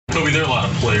Corey, there are a lot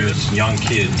of players, young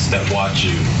kids that watch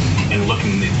you and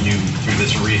looking at you through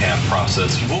this rehab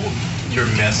process. What would your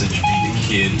message be to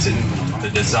kids and the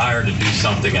desire to do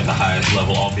something at the highest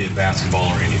level, albeit basketball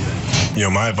or anything?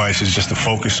 My advice is just to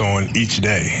focus on each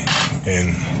day.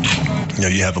 And,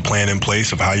 you have a plan in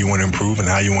place of how you want to improve and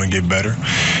how you want to get better.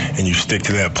 And you stick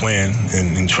to that plan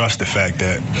and trust the fact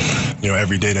that,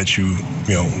 every day that you,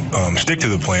 stick to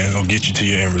the plan will get you to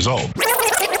your end result.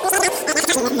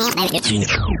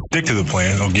 Stick to the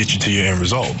plan, it'll get you to your end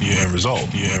result, your end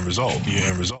result, your end result, your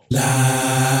end result.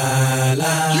 La,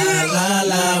 la, la,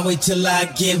 la, wait till I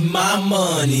get my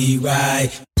money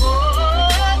right.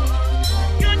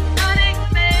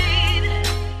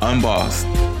 Unbossed,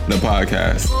 the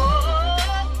podcast.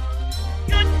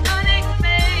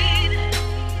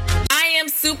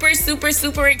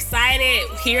 Super excited.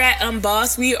 Here at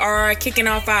Unbossed, we are kicking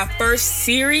off our first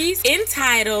series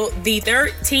entitled The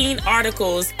 13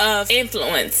 Articles of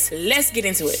Influence. Let's get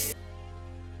into it.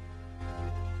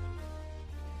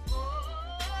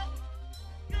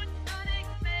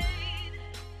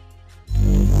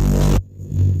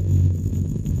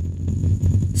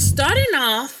 Starting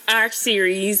off our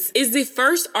series is the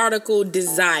first article,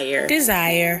 desire.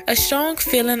 Desire, a strong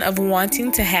feeling of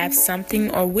wanting to have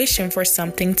something or wishing for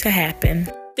something to happen.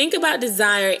 Think about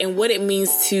desire and what it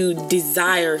means to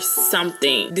desire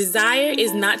something. Desire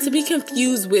is not to be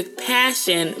confused with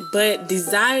passion, but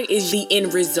desire is the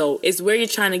end result. It's where you're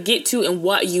trying to get to and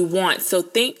what you want. So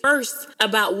think first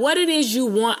about what it is you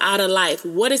want out of life.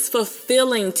 What is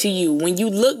fulfilling to you? When you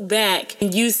look back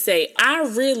and you say, I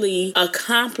really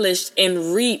accomplished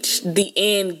and reached the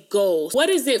end goal. What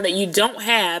is it that you don't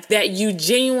have that you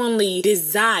genuinely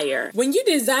desire? When you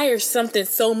desire something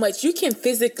so much, you can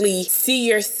physically see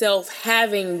yourself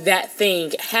having that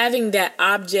thing, having that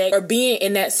object, or being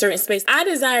in that certain space. I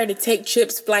desire to take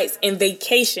trips, flights, and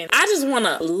vacation. I just want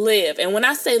to live. And when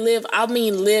I say live, I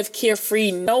mean live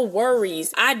carefree, no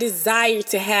worries. I desire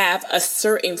to have a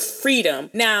certain freedom.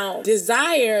 Now,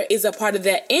 desire is a part of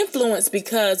that influence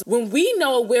because when we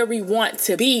know where we want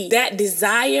to be, that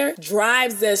desire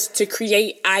drives us to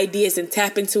create ideas and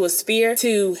tap into a sphere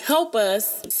to help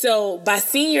us. So by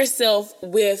seeing yourself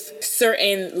with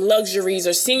certain luxuries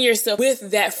or seeing yourself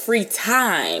with that free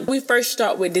time, we first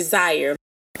start with desire.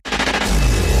 I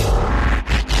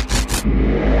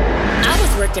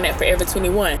was working at Forever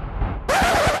 21.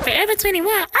 Forever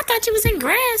 21? I thought you was in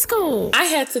grad school. I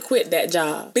had to quit that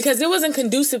job because it wasn't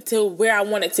conducive to where I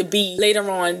wanted to be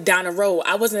later on down the road.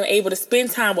 I wasn't able to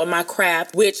spend time with my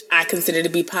craft, which I consider to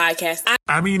be podcast.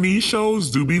 I mean, these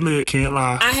shows do be lit, can't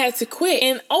lie. I had to quit,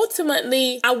 and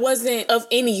ultimately, I wasn't of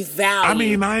any value. I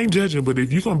mean, I ain't judging, but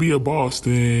if you're gonna be a boss,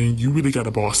 then you really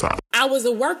gotta boss out. I was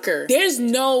a worker. There's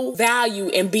no value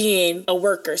in being a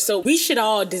worker. So we should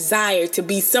all desire to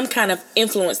be some kind of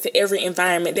influence to every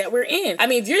environment that we're in. I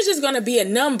mean, if you're just going to be a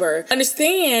number,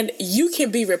 understand you can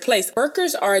be replaced.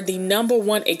 Workers are the number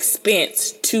one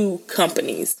expense to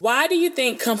companies. Why do you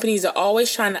think companies are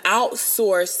always trying to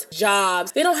outsource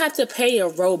jobs? They don't have to pay a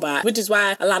robot, which is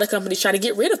why a lot of companies try to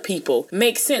get rid of people.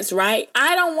 Makes sense, right?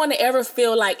 I don't want to ever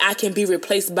feel like I can be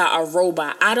replaced by a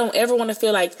robot. I don't ever want to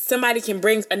feel like somebody can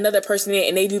bring another person in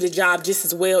and they do the job just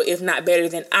as well, if not better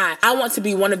than I. I want to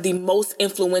be one of the most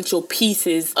influential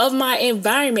pieces of my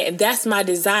environment, and that's my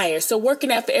desire. So working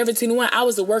at Forever 21, I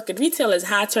was a worker. Retail is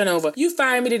high turnover. You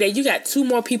fire me today, you got 2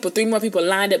 more people, 3 more people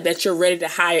lined up that you're ready to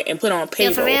hire and put on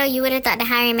payroll. Yo, for real, you would have thought the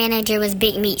hiring manager was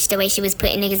Big Meech the way she was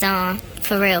putting niggas on.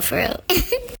 For real.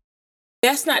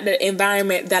 That's not the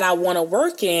environment that I want to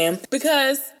work in,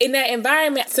 because in that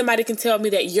environment, somebody can tell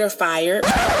me that you're fired.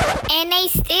 And they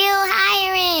still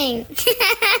hiring.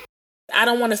 I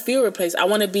don't want to feel replaced. I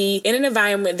want to be in an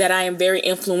environment that I am very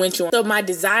influential. So my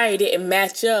desire didn't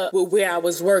match up with where I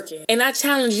was working. And I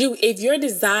challenge you, if your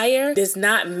desire does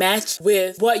not match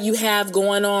with what you have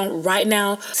going on right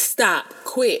now, stop.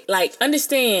 Quit. Like,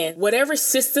 understand, whatever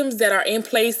systems that are in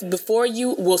place before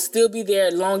you will still be there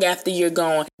long after you're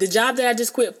gone. The job that I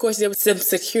just quit, of course, there was some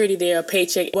security there, a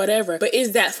paycheck, whatever. But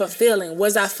is that fulfilling?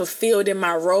 Was I fulfilled in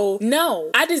my role?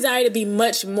 No. I desire to be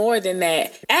much more than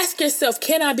that. Ask yourself,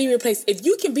 can I be replaced? If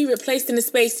you can be replaced in the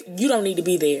space, you don't need to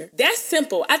be there. That's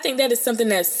simple. I think that is something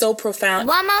that's so profound.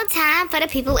 One more time for the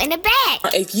people in the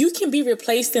back. If you can be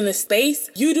replaced in the space,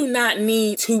 you do not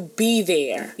need to be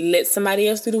there. Let somebody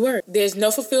else do the work. There's no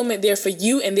fulfillment there for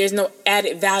you, and there's no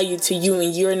added value to you,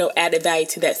 and you're no added value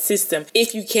to that system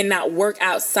if you cannot work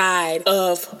outside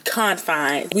of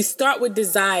confines. We start with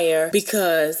desire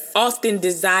because often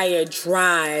desire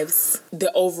drives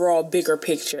the overall bigger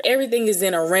picture. Everything is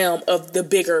in a realm of the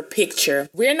bigger picture.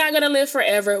 We're not going to live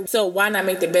forever, so why not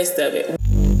make the best of it?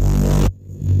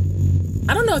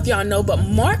 I don't know if y'all know, but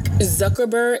Mark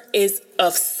Zuckerberg is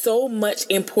of so much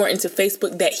importance to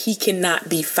Facebook that he cannot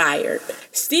be fired.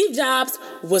 Steve Jobs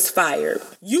was fired.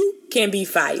 You can be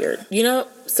fired, you know?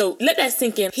 So let that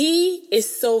sink in. He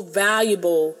is so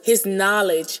valuable. His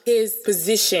knowledge, his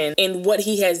position, and what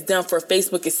he has done for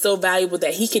Facebook is so valuable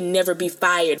that he can never be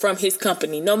fired from his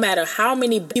company. No matter how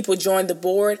many people join the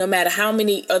board, no matter how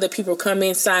many other people come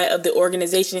inside of the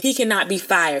organization, he cannot be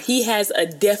fired. He has a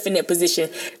definite position.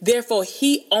 Therefore,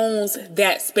 he owns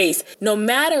that space. No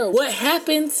matter what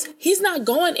happens, he's not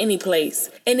going anyplace.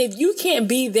 And if you can't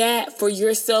be that for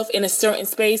yourself in a certain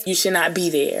space, you should not be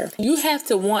there. You have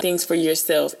to want things for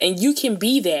yourself. And you can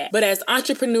be that. But as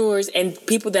entrepreneurs and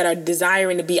people that are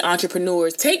desiring to be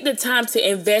entrepreneurs, take the time to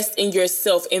invest in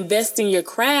yourself, invest in your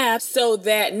craft so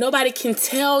that nobody can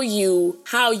tell you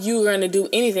how you're going to do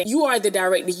anything. You are the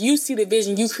director. You see the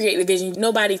vision. You create the vision.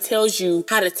 Nobody tells you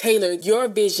how to tailor your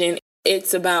vision.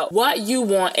 It's about what you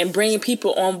want and bringing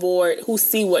people on board who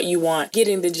see what you want,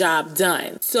 getting the job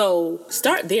done. So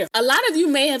start there. A lot of you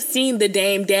may have seen the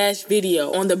Dame Dash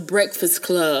video on the Breakfast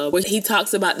Club where he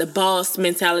talks about the boss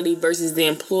mentality versus the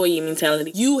employee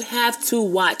mentality. You have to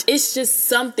watch. It's just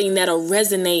something that'll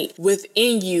resonate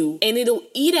within you and it'll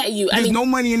eat at you. There's no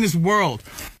money in this world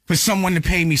for someone to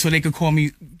pay me so they could call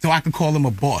me, so I could call them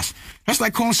a boss. That's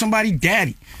like calling somebody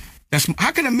daddy. How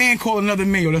can a man call another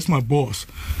man, yo, that's my boss?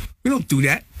 We don't do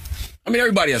that. I mean,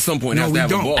 everybody at some point has to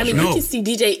have a boss. I mean, you can see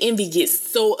DJ Envy get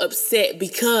so upset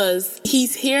because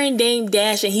he's hearing Dame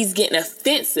Dash and he's getting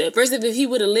offensive. Versus if he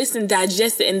would have listened,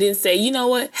 digested, and then say, you know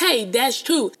what? Hey, that's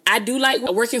true. I do like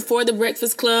working for the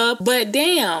Breakfast Club, but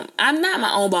damn, I'm not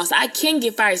my own boss. I can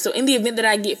get fired. So in the event that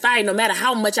I get fired, no matter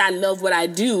how much I love what I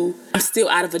do, I'm still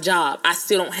out of a job. I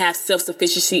still don't have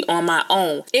self-sufficiency on my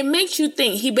own. It makes you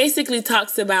think. He basically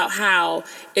talks about how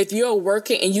if you're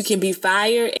working and you can be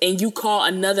fired and you call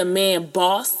another man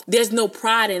boss, there's no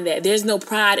pride in that. There's no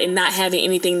pride in not having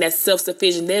anything that's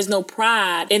self-sufficient. There's no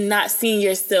pride in not seeing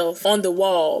yourself on the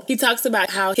wall. He talks about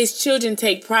how his children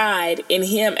take pride in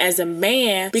him as a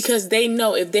man because they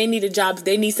know if they need a job, if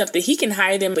they need something, he can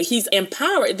hire them, but he's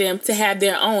empowered them to have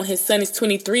their own. His son is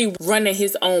 23, running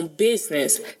his own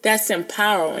business. That's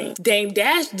empowering. Dame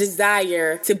Dash's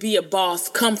desire to be a boss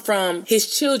come from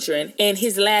his children and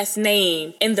his last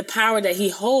name and the power that he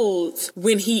holds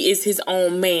when he is his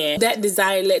own man. That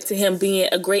desire led to him being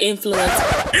a great influence.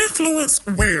 Influence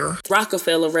where?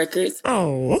 Rockefeller Records.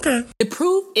 Oh, okay. The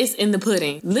proof is in the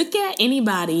pudding. Look at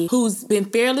anybody who's been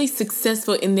fairly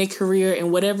successful in their career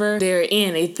in whatever they're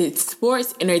in. If it's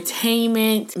sports,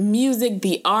 entertainment, music,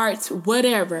 the arts,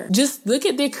 whatever. Just look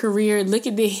at their career, look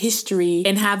at their history,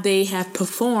 and how they have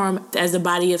performed as a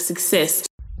body of success.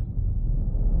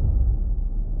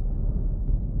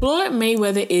 Floyd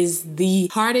Mayweather is the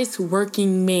hardest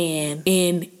working man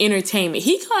in entertainment.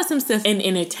 He calls himself an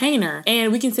entertainer,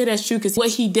 and we can say that's true because what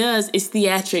he does is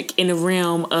theatric in the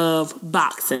realm of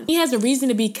boxing. He has a reason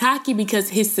to be cocky because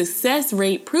his success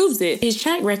rate proves it. His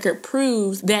track record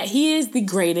proves that he is the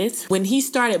greatest. When he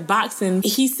started boxing,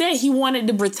 he said he wanted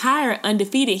to retire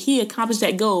undefeated. He accomplished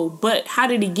that goal, but how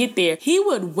did he get there? He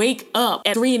would wake up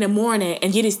at 3 a.m.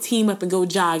 and get his team up and go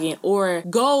jogging or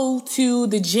go to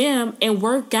the gym and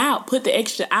work out, put the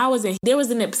extra hours in. There was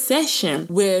an obsession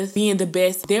with being the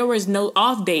best. There was no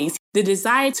off days. The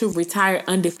desire to retire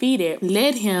undefeated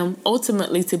led him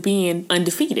ultimately to being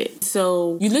undefeated.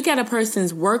 So you look at a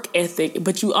person's work ethic,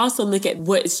 but you also look at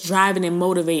what is driving and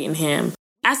motivating him.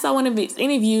 I saw one of his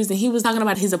interviews and he was talking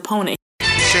about his opponent.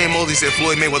 Shane Mosley said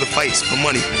Floyd Mayweather fights for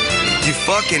money. You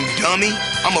fucking dummy.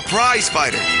 I'm a prize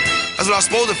fighter. That's what I'm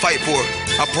supposed to fight for.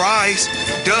 A prize.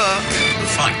 Duh.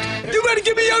 Fight. You better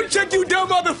give me your check, you dumb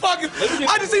motherfucker.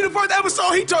 I just seen the first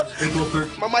episode. He told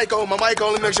my mic on.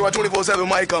 Let me make sure my 24/7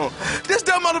 mic on. This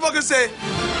dumb motherfucker said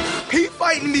he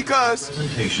fighting because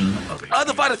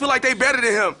other fighters feel like they better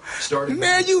than him.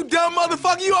 Man, you dumb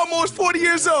motherfucker. You almost 40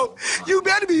 years old. You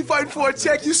better be fighting for a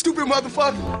check, you stupid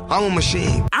motherfucker. I'm a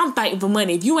machine. I'm fighting for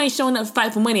money. If you ain't showing up to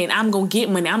fight for money and I'm gonna get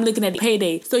money, I'm looking at the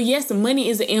payday. So yes, money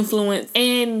is an influence,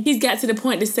 and he's got to the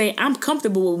point to say, I'm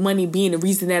comfortable with money being the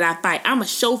reason that I fight. I'm a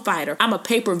show fighter. I'm a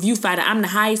pay-per-view fighter. I'm the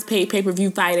highest paid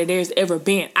pay-per-view fighter there's ever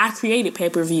been. I created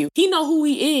pay-per-view. He know who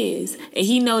he is, and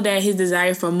he know that his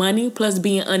desire for money plus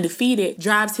being undefeated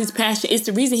drives his passion. It's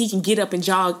the reason he can get up and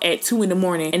jog at 2 a.m.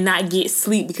 and not get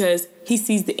sleep because he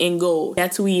sees the end goal.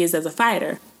 That's who he is as a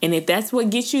fighter. And if that's what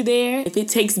gets you there, if it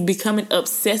takes becoming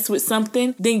obsessed with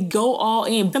something, then go all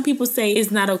in. Some people say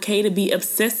it's not okay to be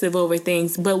obsessive over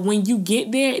things, but when you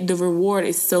get there, the reward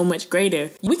is so much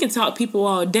greater. We can talk people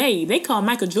all day. They call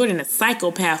Michael Jordan a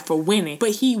psychopath for winning,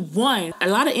 but he won. A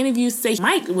lot of interviews say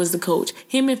Mike was the coach.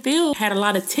 Him and Phil had a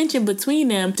lot of tension between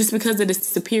them just because of the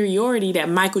superiority that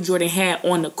Michael Jordan had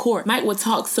on the court. Mike would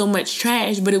talk so much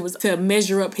trash, but it was to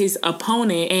measure up his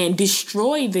opponent and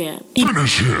destroy them. He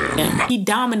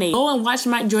dominated. Go and watch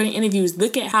Mike Jordan interviews.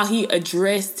 Look at how he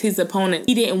addressed his opponent.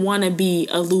 He didn't want to be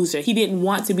a loser. He didn't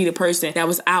want to be the person that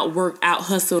was outworked,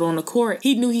 out-hustled on the court.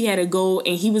 He knew he had a goal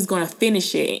and he was going to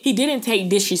finish it. He didn't take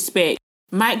disrespect.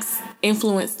 Mike's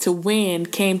influence to win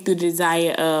came through the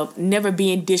desire of never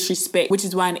being disrespected, which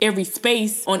is why in every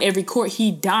space, on every court,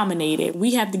 he dominated.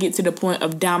 We have to get to the point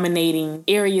of dominating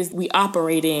areas we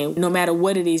operate in, no matter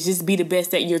what it is. Just be the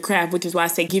best at your craft, which is why I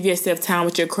say give yourself time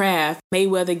with your craft.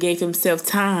 Mayweather gave himself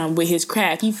time with his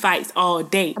craft. He fights all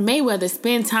day. Mayweather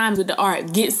spends time with the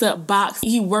art, gets up, box.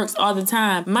 He works all the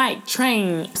time. Mike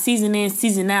train season in,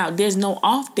 season out. There's no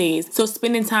off days. So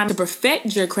spending time to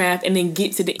perfect your craft and then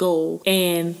get to the goal and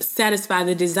satisfy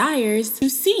the desires you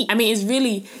seek. I mean, it's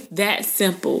really that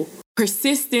simple.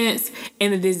 Persistence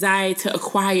and the desire to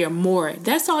acquire more.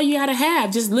 That's all you gotta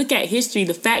have. Just look at history.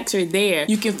 The facts are there.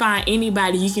 You can find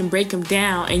anybody, you can break them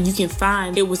down, and you can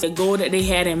find it was a goal that they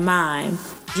had in mind.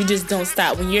 You just don't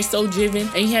stop. When you're so driven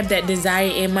and you have that desire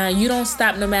in mind, you don't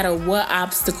stop no matter what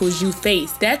obstacles you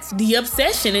face. That's the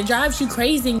obsession. It drives you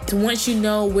crazy. Once you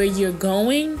know where you're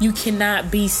going, you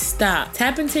cannot be stopped.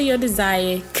 Tap into your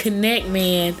desire, connect,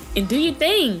 man, and do your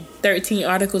thing. 13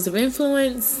 articles of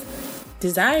influence.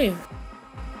 Desire.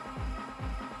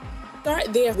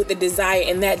 Start there with the desire,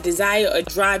 and that desire will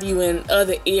drive you in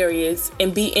other areas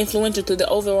and be influential to the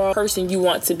overall person you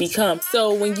want to become.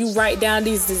 So when you write down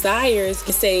these desires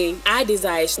and say, I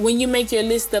desire, when you make your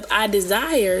list of I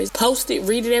desires, post it,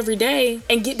 read it every day,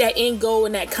 and get that end goal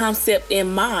and that concept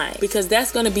in mind, because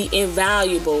that's going to be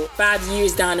invaluable 5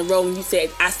 years down the road when you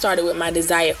said, I started with my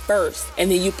desire first,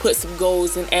 and then you put some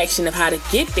goals in action of how to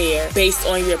get there based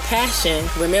on your passion.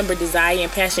 Remember, desire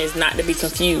and passion is not to be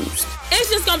confused. It's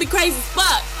just gonna be crazy as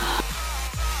fuck.